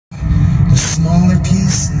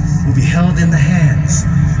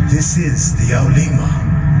This is the Aulima.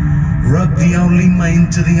 Rub the Aulima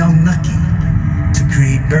into the Aunaki to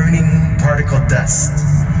create burning particle dust.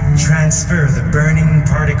 Transfer the burning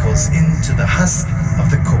particles into the husk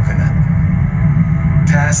of the coconut.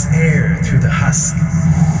 Pass air through the husk.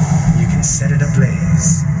 You can set it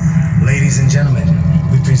ablaze. Ladies and gentlemen,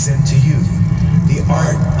 we present to you The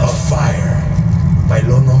Art of Fire by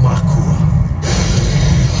Lono Makua.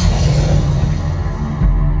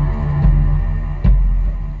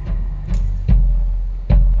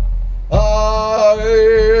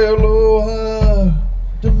 Aloha,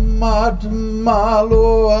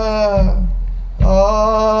 Aloha,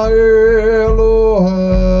 aloha,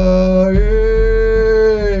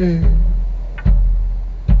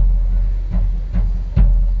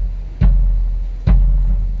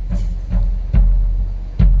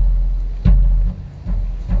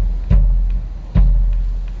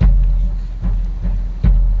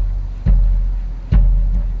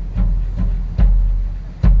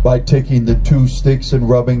 By taking the two sticks and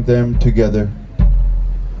rubbing them together,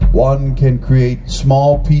 one can create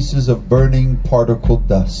small pieces of burning particle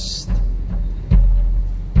dust.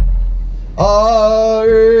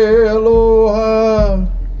 Aloha,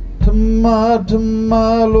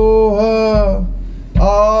 aloha,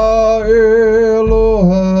 aloha.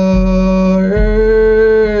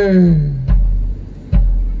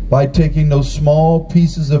 By taking those small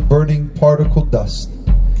pieces of burning particle dust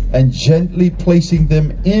and gently placing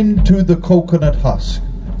them into the coconut husk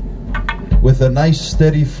with a nice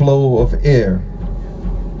steady flow of air,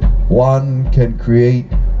 one can create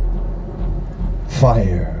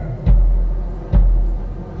fire.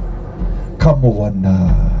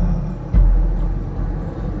 Kamoana.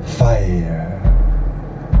 Fire.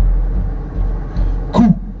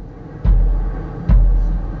 Ku.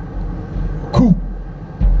 Ku.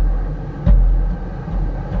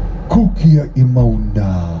 Kukia Imona.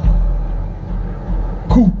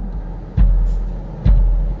 Ku.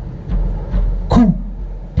 Ku.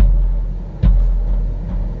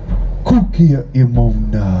 Kukia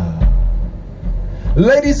Imona.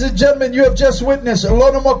 Ladies and gentlemen, you have just witnessed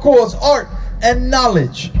Lono Makua's art and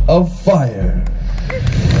knowledge of fire.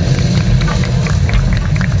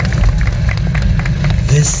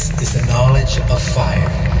 This is the knowledge of fire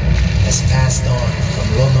as passed on from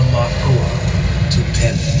Lono Makua to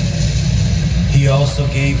Pele. He also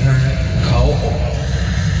gave her Kau'o,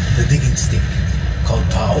 the digging stick called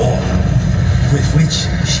Ta'o, with which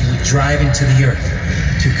she would drive into the earth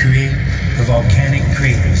to create her volcanic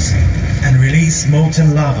craters and release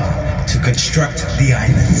molten lava to construct the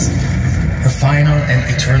islands. Her final and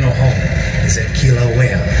eternal home is at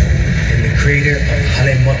Kilauea, in the crater of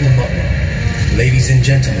Halema'uma'u. Ladies and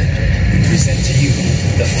gentlemen, we present to you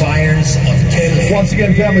the fires of Pele. Once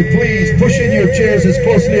again, family, please push in your chairs as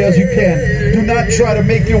closely as you can. Do not try to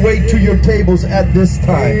make your way to your tables at this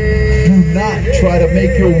time. Do not try to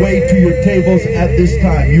make your way to your tables at this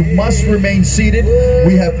time. You must remain seated.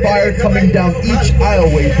 We have fire coming down each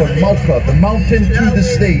aisleway from Mauka, the mountain, to the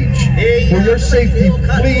stage. For your safety,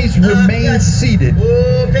 please remain seated.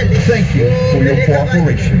 Thank you for your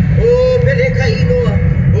cooperation.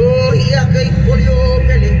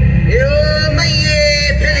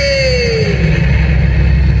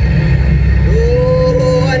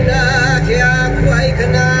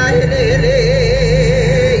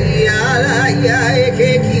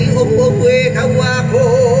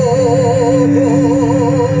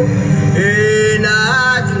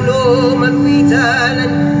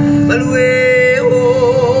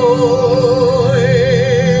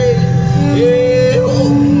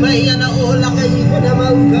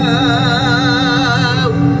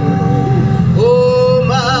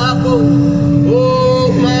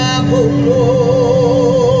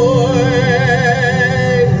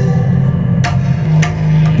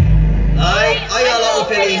 Ay, ala o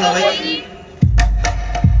peli,